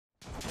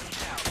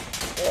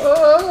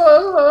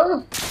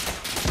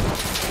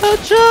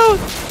Watch out!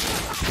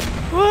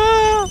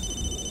 Whoa!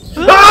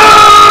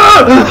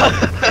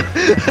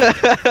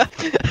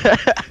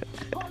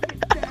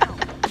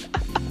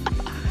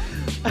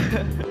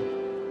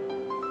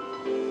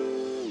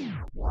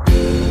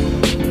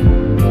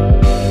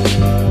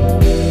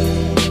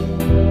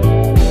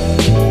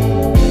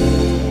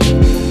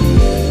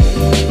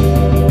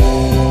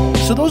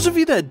 So those of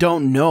you that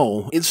don't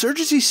know,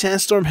 Insurgency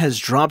Sandstorm has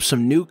dropped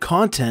some new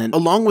content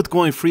along with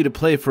going free to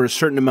play for a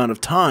certain amount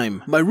of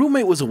time. My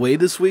roommate was away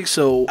this week,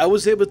 so I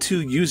was able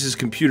to use his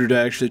computer to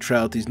actually try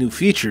out these new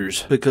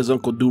features because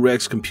Uncle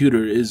Durek's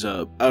computer is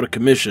out of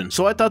commission.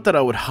 So I thought that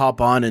I would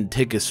hop on and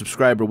take a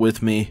subscriber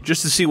with me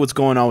just to see what's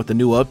going on with the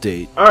new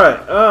update.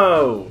 Alright,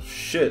 oh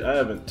shit, I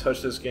haven't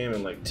touched this game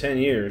in like 10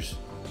 years.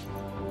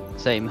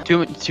 Same.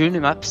 Two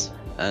new maps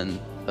and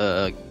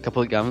a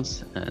couple of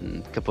guns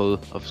and a couple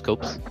of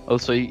scopes.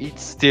 Also,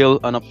 it's still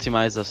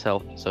unoptimized as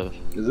hell, so...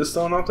 Is this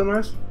still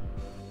unoptimized?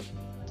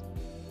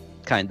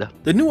 Kinda.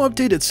 The new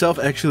update itself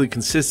actually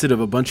consisted of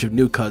a bunch of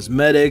new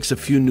cosmetics, a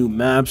few new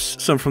maps,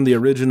 some from the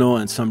original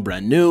and some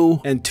brand new,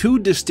 and 2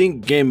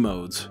 distinct game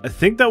modes. I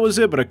think that was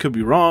it, but I could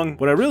be wrong.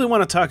 What I really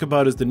want to talk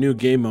about is the new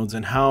game modes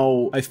and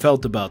how I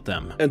felt about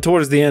them. And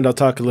towards the end, I'll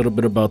talk a little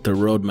bit about their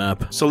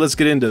roadmap. So let's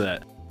get into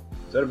that.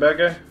 Is that a bad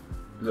guy?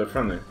 Is that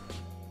friendly?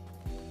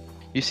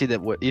 You see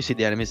that? You see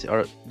the enemies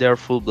they're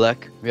full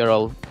black. We are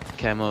all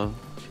camo.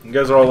 You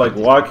guys are all like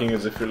walking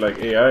as if you're like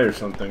AI or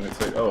something. It's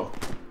like, oh.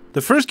 The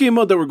first game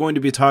mode that we're going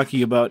to be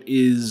talking about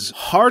is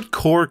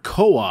Hardcore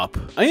Co-op.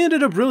 I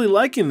ended up really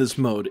liking this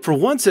mode. For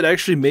once, it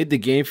actually made the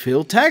game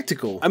feel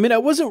tactical. I mean, I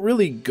wasn't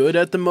really good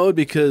at the mode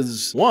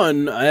because,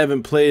 1, I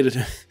haven't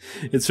played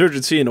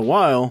Insurgency in a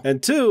while,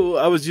 and 2,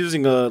 I was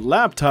using a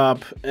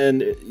laptop,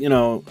 and, you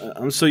know,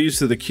 I'm so used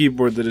to the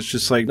keyboard that it's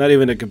just like, not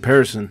even a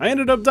comparison. I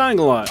ended up dying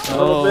a lot.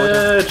 Oh,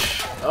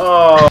 bitch!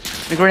 Oh!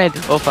 The grenade!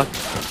 Oh, fuck.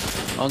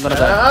 Oh, I'm gonna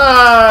die.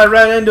 Ah! I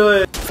ran into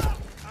it!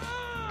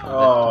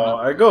 Oh,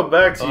 I go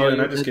back to you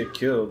and I just get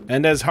killed.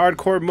 And as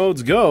hardcore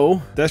modes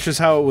go, that's just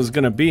how it was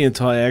gonna be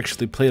until I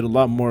actually played a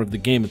lot more of the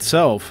game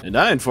itself. And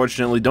I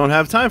unfortunately don't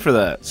have time for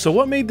that. So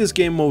what made this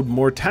game mode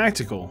more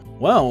tactical?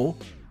 Well,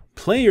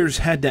 players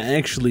had to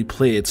actually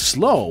play it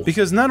slow,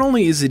 because not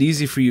only is it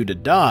easy for you to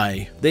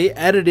die, they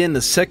added in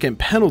the second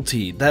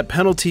penalty, that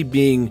penalty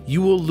being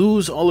you will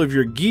lose all of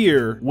your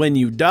gear when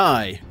you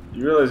die.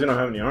 You realize you don't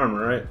have any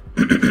armor, right?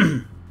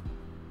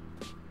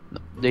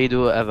 They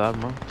do have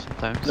armor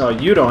sometimes. No,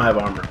 you don't have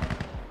armor.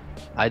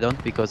 I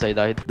don't, because I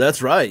died.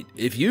 That's right.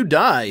 If you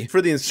die,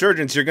 for the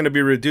insurgents, you're going to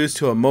be reduced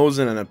to a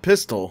Mosin and a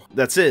pistol.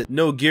 That's it.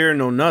 No gear,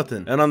 no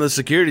nothing. And on the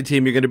security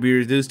team, you're going to be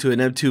reduced to an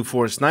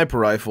M24 sniper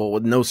rifle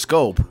with no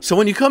scope. So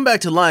when you come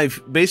back to life,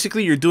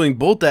 basically you're doing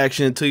bolt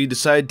action until you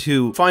decide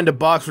to find a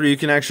box where you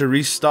can actually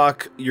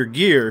restock your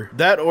gear.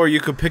 That, or you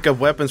could pick up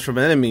weapons from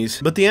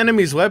enemies. But the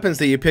enemy's weapons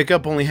that you pick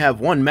up only have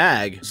 1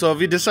 mag. So if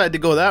you decide to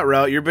go that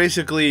route, you're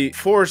basically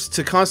forced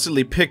to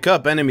constantly pick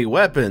up enemy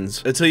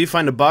weapons until you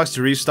find a box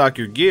to restock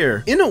your gear.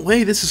 In a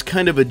way, this is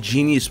kind of a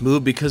genius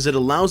move because it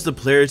allows the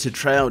player to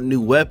try out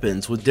new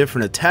weapons with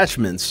different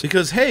attachments.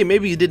 Because hey,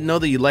 maybe you didn't know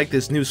that you like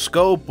this new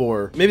scope,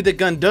 or maybe the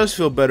gun does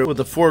feel better with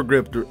a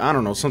foregrip, or I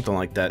don't know, something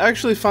like that. I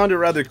actually found it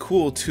rather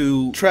cool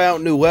to try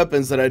out new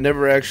weapons that I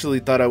never actually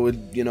thought I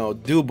would, you know,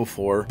 do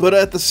before. But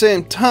at the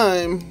same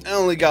time, I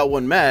only got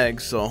 1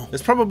 mag, so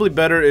it's probably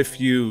better if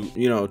you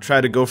know,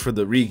 try to go for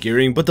the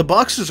re-gearing. But the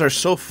boxes are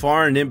so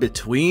far and in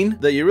between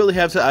that you really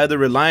have to either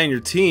rely on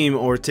your team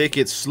or take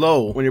it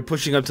slow when you're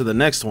pushing up to the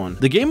next one.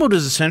 The game mode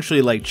is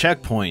essentially like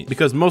checkpoint,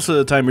 because most of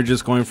the time you're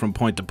just going from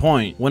point to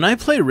point. When I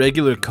play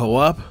regular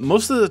co-op,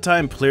 most of the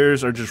time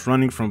players are just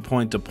running from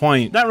point to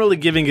point, not really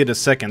giving it a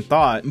second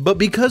thought. But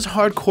because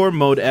hardcore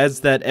mode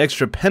adds that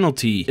extra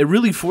penalty, it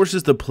really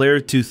forces the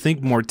player to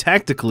think more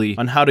tactically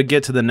on how to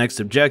get to the next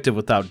objective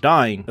without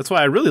dying. That's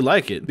why I really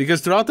like it, because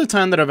throughout the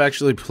time that I've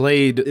actually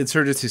played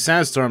Insurgency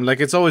Sandstorm,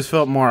 like, it's always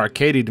felt more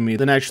arcadey to me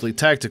than actually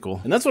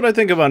tactical. And that's what I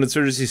think about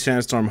Insurgency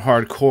Sandstorm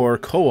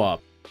hardcore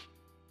co-op.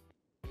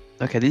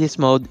 Okay, this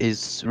mode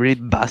is really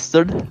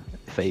bastard,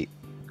 if I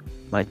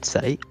might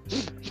say,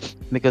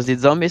 because the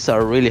zombies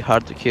are really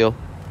hard to kill.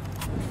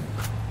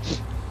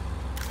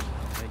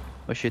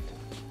 Oh shit.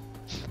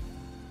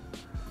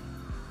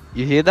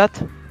 You hear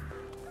that?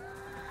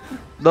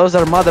 Those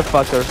are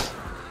motherfuckers.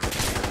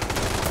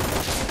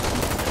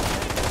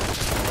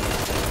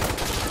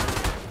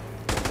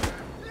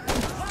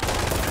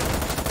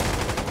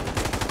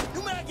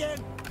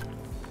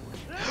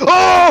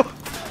 Oh!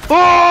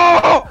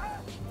 Oh!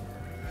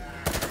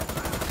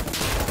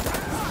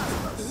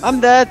 I'm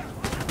dead.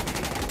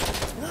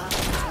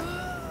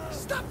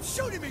 Stop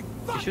shooting me!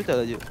 You shoot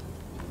at you,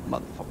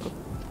 motherfucker.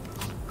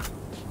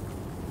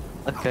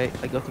 Okay,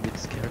 I got a bit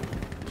scared.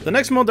 The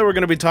next mode that we're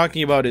going to be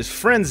talking about is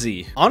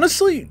Frenzy.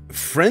 Honestly,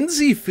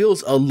 Frenzy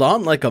feels a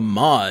lot like a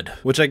mod,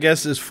 which I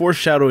guess is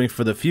foreshadowing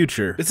for the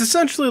future. It's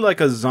essentially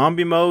like a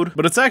zombie mode,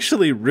 but it's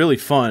actually really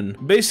fun.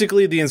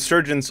 Basically, the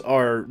insurgents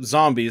are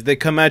zombies. They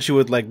come at you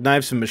with like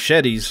knives and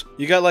machetes.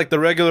 You got like the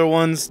regular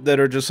ones that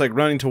are just like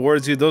running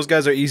towards you. Those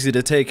guys are easy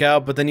to take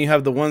out, but then you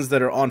have the ones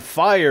that are on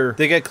fire.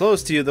 They get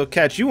close to you, they'll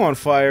catch you on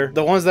fire.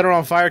 The ones that are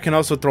on fire can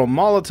also throw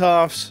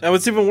Molotovs. And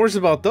what's even worse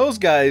about those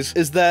guys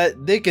is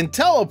that they can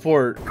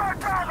teleport.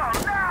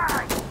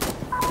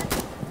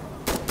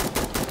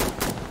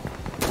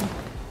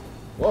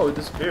 Whoa, he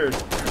disappeared.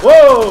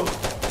 Whoa!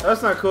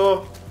 That's not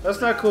cool. That's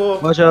not cool.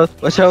 Watch out,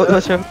 watch out,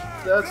 watch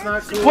out. That's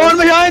not cool. One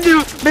behind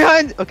you!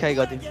 Behind! Okay,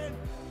 got him.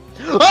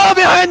 Oh,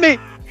 behind me!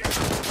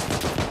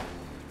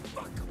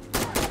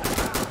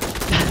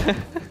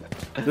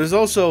 There's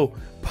also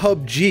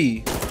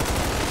PUBG.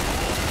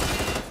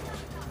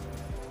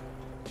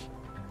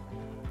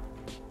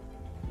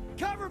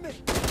 Cover me!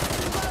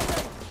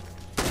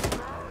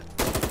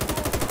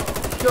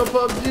 Go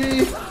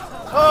PUBG!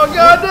 Oh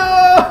god, no!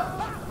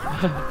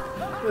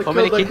 How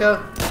many kills?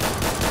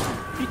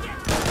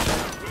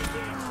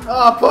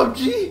 Ah,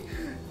 PUBG!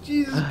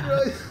 Jesus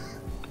Christ!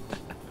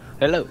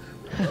 Hello.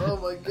 Oh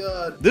my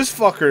god. This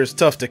fucker is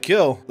tough to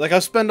kill. Like, I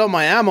spend all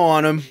my ammo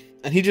on him,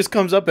 and he just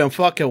comes up and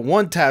fucking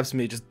one-taps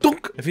me, just dunk!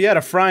 If he had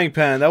a frying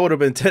pan, that would have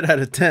been 10 out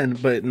of 10,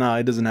 but nah,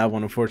 he doesn't have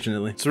one,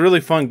 unfortunately. It's a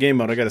really fun game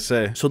mode, I gotta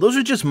say. So those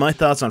are just my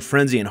thoughts on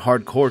Frenzy and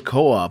Hardcore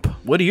Co-op.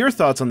 What are your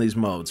thoughts on these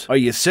modes? Are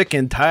you sick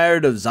and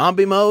tired of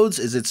zombie modes?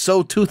 Is it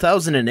so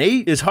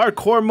 2008? Is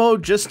Hardcore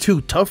mode just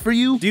too tough for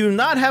you? Do you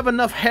not have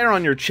enough hair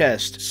on your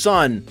chest,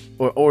 son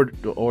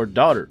or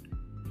daughter?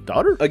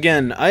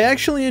 Again, I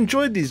actually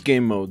enjoyed these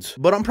game modes,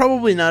 but I'm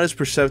probably not as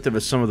perceptive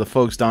as some of the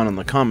folks down in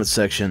the comments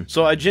section,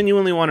 so I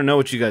genuinely want to know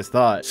what you guys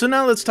thought. So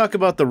now let's talk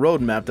about the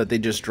roadmap that they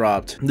just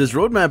dropped. This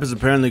roadmap is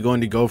apparently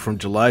going to go from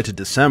July to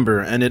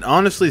December, and it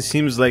honestly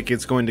seems like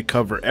it's going to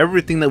cover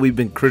everything that we've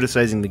been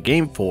criticizing the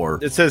game for.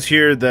 It says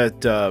here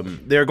that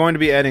they're going to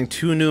be adding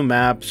 2 new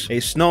maps,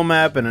 a snow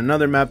map and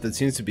another map that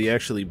seems to be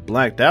actually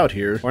blacked out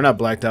here, or not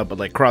blacked out, but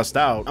like crossed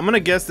out. I'm gonna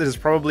guess that it's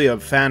probably a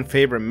fan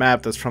favorite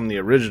map that's from the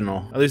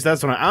original. At least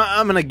that's what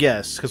I'm gonna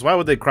guess, because why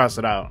would they cross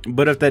it out?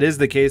 But if that is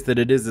the case, that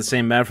it is the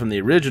same map from the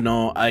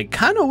original, I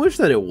kind of wish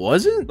that it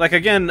wasn't. Like,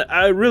 again,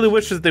 I really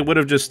wish that they would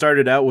have just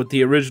started out with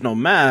the original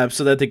map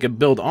so that they could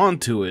build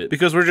onto it,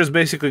 because we're just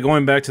basically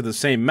going back to the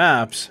same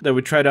maps that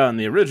we tried out in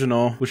the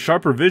original with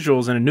sharper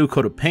visuals and a new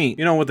coat of paint.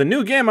 You know, with the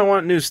new game, I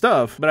want new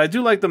stuff, but I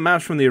do like the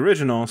maps from the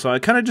original, so I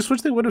kind of just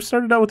wish they would have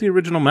started out with the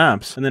original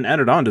maps and then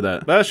added on to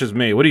that. But that's just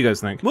me. What do you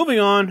guys think? Moving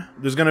on,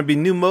 there's gonna be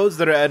new modes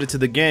that are added to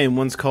the game.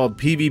 One's called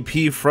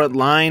PvP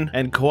Frontline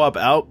and Co-op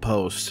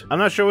Outpost. I'm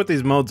not sure what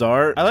these modes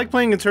are. I like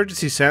playing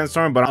Insurgency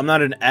Sandstorm, but I'm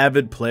not an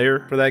avid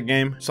player for that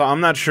game, so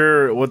I'm not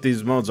sure what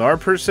these modes are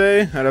per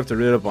se. I'd have to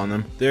read up on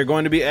them. They're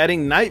going to be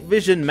adding night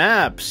vision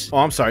maps. Oh,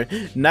 I'm sorry,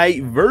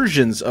 night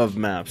versions of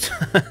maps.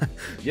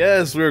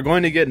 Yes, we're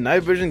going to get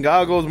night vision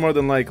goggles more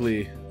than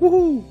likely.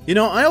 Woohoo! You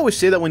know, I always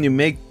say that when you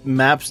make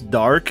maps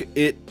dark,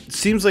 it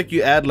seems like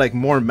you add like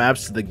more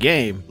maps to the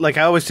game. Like,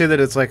 I always say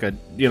that it's like a,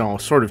 you know,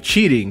 sort of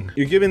cheating.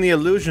 You're giving the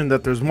illusion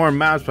that there's more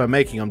maps by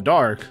making them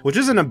dark, which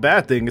isn't a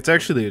bad thing. It's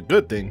actually a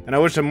good thing, and I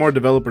wish that more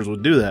developers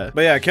would do that.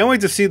 But yeah, I can't wait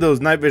to see those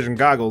night vision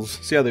goggles,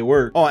 see how they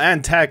work. Oh,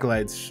 and tack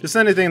lights, just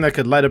anything that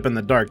could light up in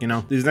the dark, you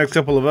know. These next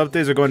couple of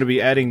updates are going to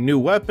be adding new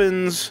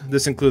weapons.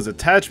 This includes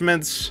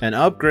attachments and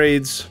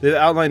upgrades. They've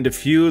outlined a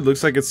few. It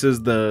looks like it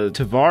says the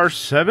Tavor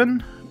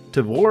 7?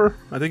 Tavor,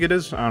 I think it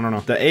is. I don't know.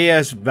 The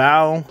AS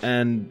Val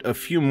and a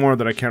few more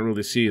that I can't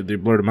really see. They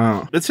blurred them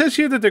out. It says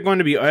here that they're going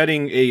to be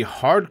adding a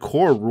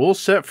hardcore rule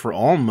set for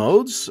all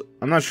modes.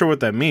 I'm not sure what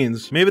that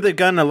means. Maybe they've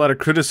gotten a lot of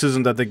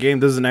criticism that the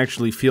game doesn't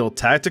actually feel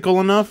tactical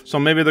enough. So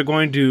maybe they're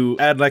going to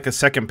add like a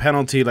second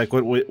penalty, like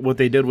what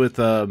they did with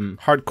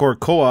hardcore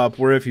co-op,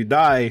 where if you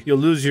die, you'll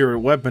lose your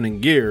weapon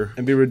and gear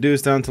and be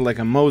reduced down to like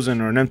a Mosin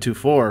or an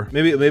M24.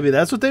 Maybe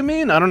that's what they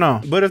mean. I don't know.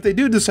 But if they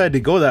do decide to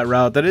go that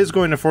route, that is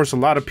going to force a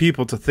lot of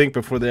people to think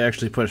before they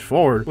actually push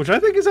forward, which I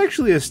think is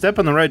actually a step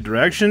in the right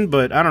direction.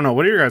 But I don't know.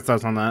 What are your guys'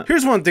 thoughts on that?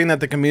 Here's one thing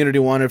that the community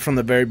wanted from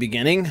the very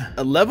beginning: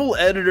 a level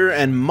editor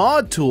and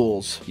mod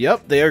tools.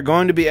 Yep, they are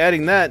going to be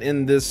adding that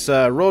in this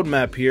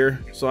roadmap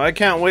here. So I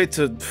can't wait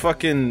to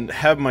fucking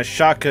have my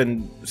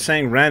shotgun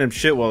saying random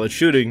shit while it's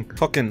shooting.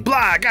 Fucking blah,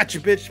 I got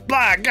you, bitch. Blah,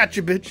 I got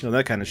you, bitch. You know,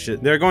 that kind of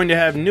shit. They're going to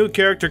have new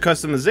character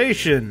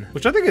customization,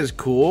 which I think is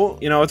cool.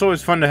 You know, it's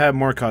always fun to have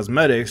more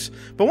cosmetics.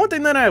 But one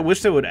thing that I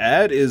wish they would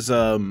add is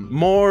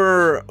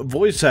more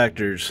voice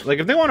actors. Like,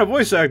 if they want a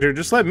voice actor,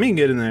 just let me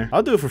get in there.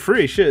 I'll do it for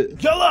free.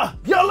 Shit. Yalla!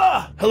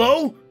 Yalla!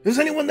 Hello? Is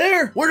anyone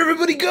there? Where'd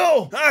everybody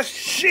go? Ah,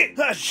 shit!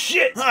 Ah,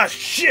 shit! Ah,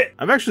 shit!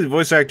 I've actually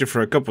voice acted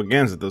for a couple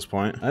games at this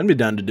point. I'd be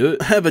down to do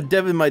it. I have a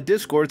dev in my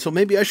Discord, so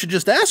maybe I should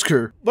just ask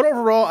her. But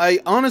overall, I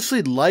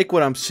honestly like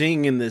what I'm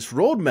seeing in this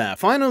roadmap.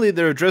 Finally,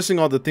 they're addressing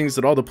all the things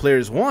that all the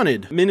players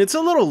wanted. I mean, it's a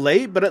little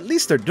late, but at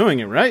least they're doing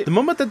it, right? The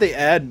moment that they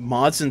add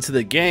mods into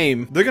the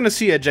game, they're gonna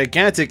see a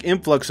gigantic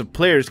influx of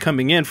players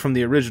coming in from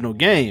the original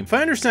game. If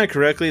I understand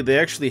correctly, they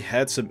actually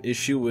had some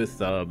issue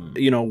with,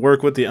 you know,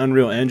 work with the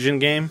Unreal Engine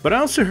game. But I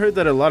also heard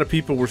that a lot of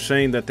people were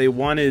saying that they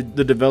wanted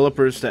the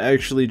developers to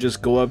actually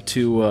just go up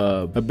to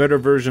a better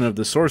version of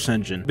the source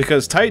engine,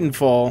 because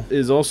Titanfall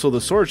is also the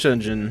source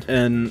engine,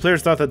 and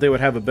players thought that they would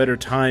have a better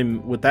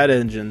time with that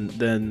engine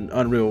than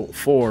Unreal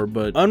 4,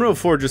 but Unreal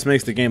 4 just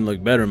makes the game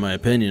look better in my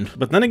opinion.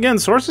 But then again,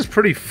 source is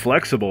pretty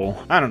flexible.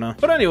 I don't know.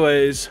 But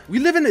anyways, we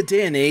live in a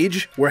day and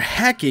age where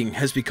hacking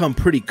has become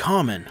pretty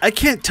common. I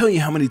can't tell you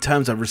how many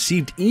times I've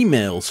received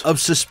emails of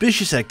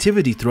suspicious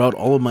activity throughout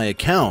all of my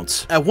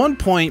accounts. At one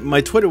point,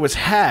 my Twitter was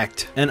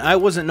hacked, and I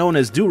wasn't known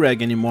as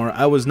Durag anymore.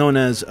 I was known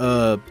as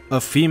a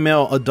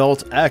female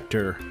adult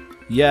actor.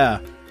 Yeah,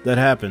 that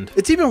happened.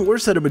 It's even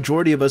worse that a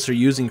majority of us are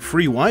using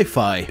free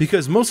Wi-Fi,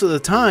 because most of the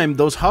time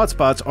those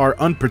hotspots are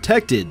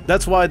unprotected.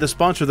 That's why the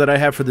sponsor that I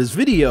have for this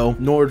video,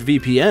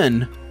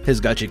 NordVPN, has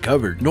got you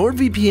covered.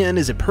 NordVPN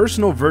is a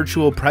personal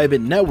virtual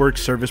private network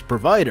service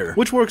provider,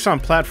 which works on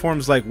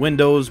platforms like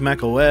Windows,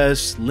 Mac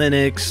OS,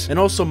 Linux, and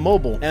also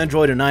mobile,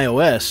 Android and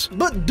iOS.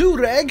 But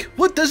Durag,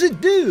 what does it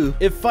do?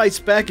 It fights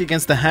back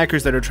against the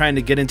hackers that are trying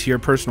to get into your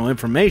personal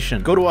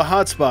information. Go to a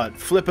hotspot,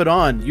 flip it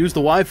on, use the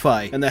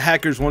Wi-Fi, and the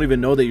hackers won't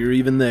even know that you're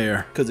even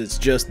there, because it's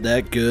just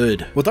that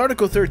good. With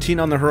Article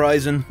 13 on the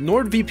horizon,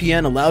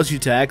 NordVPN allows you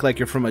to act like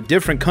you're from a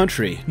different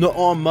country.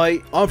 No,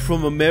 mate, I'm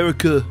from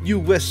America,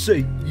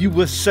 USA,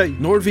 USA.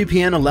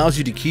 NordVPN allows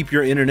you to keep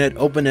your internet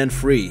open and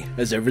free,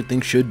 as everything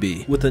should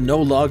be. With a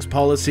no logs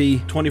policy,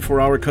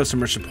 24-hour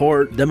customer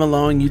support, them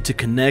allowing you to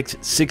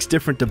connect 6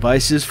 different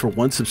devices for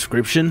 1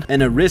 subscription,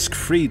 and a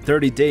risk-free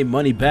 30-day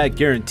money-back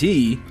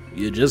guarantee,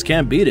 you just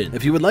can't beat it.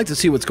 If you would like to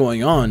see what's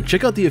going on,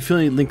 check out the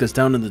affiliate link that's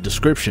down in the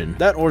description.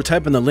 That, or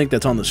type in the link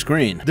that's on the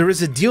screen. There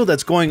is a deal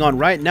that's going on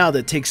right now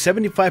that takes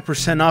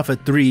 75% off a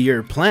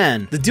 3-year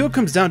plan. The deal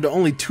comes down to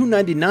only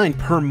 $2.99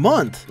 per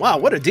month. Wow,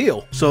 what a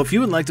deal. So if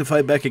you would like to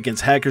fight back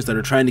against hackers that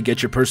are trying to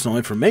get your personal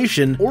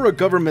information, or a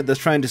government that's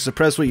trying to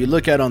suppress what you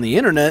look at on the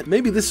internet,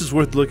 maybe this is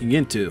worth looking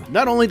into.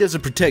 Not only does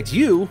it protect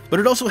you, but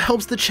it also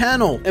helps the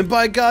channel. And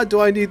by God,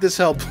 do I need this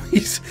help,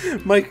 please.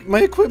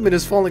 My equipment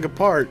is falling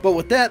apart. But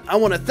with that, I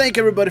want to thank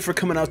everybody for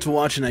coming out to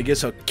watch, and I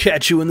guess I'll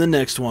catch you in the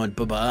next one.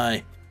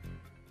 Bye-bye.